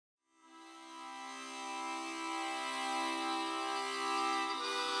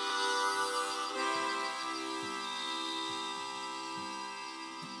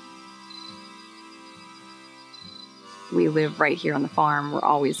We live right here on the farm. We're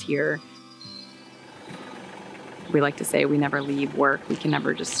always here. We like to say we never leave work. We can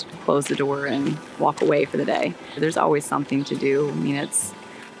never just close the door and walk away for the day. There's always something to do. I mean,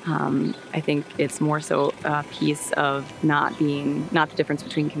 I think it's more so a piece of not the difference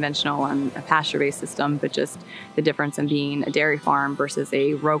between conventional and a pasture-based system, but just the difference in being a dairy farm versus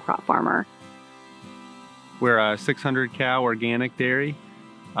a row crop farmer. We're a 600 cow organic dairy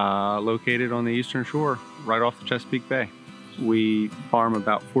located on the Eastern Shore, right off the Chesapeake Bay. We farm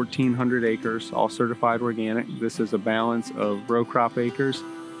about 1,400 acres, all certified organic. This is a balance of row crop acres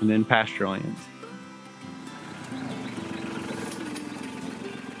and then pasture lands.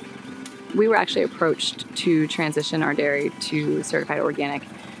 We were actually approached to transition our dairy to certified organic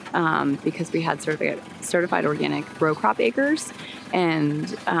because we had certified organic row crop acres, and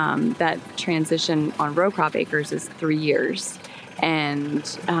that transition on row crop acres is 3 years. And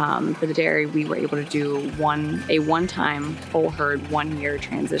for the dairy, we were able to do a one-time full herd 1 year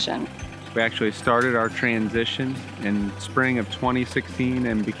transition. We actually started our transition in spring of 2016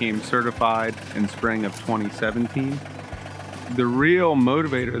 and became certified in spring of 2017. The real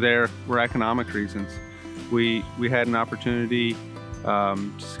motivator there were economic reasons. We had an opportunity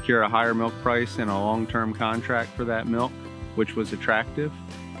to secure a higher milk price and a long-term contract for that milk, which was attractive.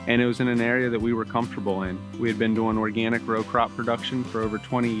 And it was in an area that we were comfortable in. We had been doing organic row crop production for over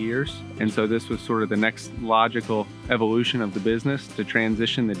 20 years. And so this was sort of the next logical evolution of the business to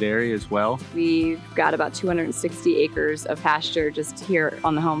transition the dairy as well. We've got about 260 acres of pasture just here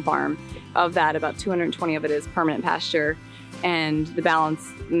on the home farm. Of that, about 220 of it is permanent pasture. And the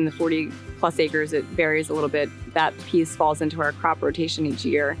balance in the 40 plus acres, it varies a little bit. That piece falls into our crop rotation each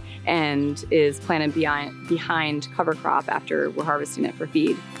year and is planted behind cover crop after we're harvesting it for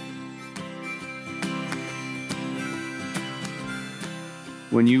feed.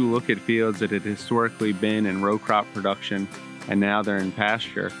 When you look at fields that had historically been in row crop production and now they're in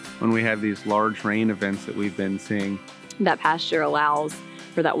pasture, when we have these large rain events that we've been seeing, that pasture allows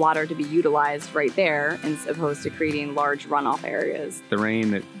for that water to be utilized right there as opposed to creating large runoff areas. The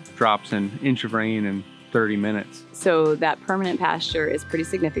rain that drops an inch of rain in 30 minutes. So that permanent pasture is pretty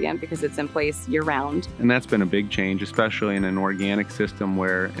significant because it's in place year-round. And that's been a big change, especially in an organic system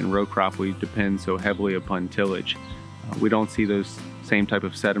where in row crop we depend so heavily upon tillage. We don't see those same type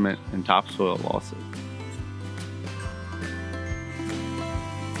of sediment and topsoil losses.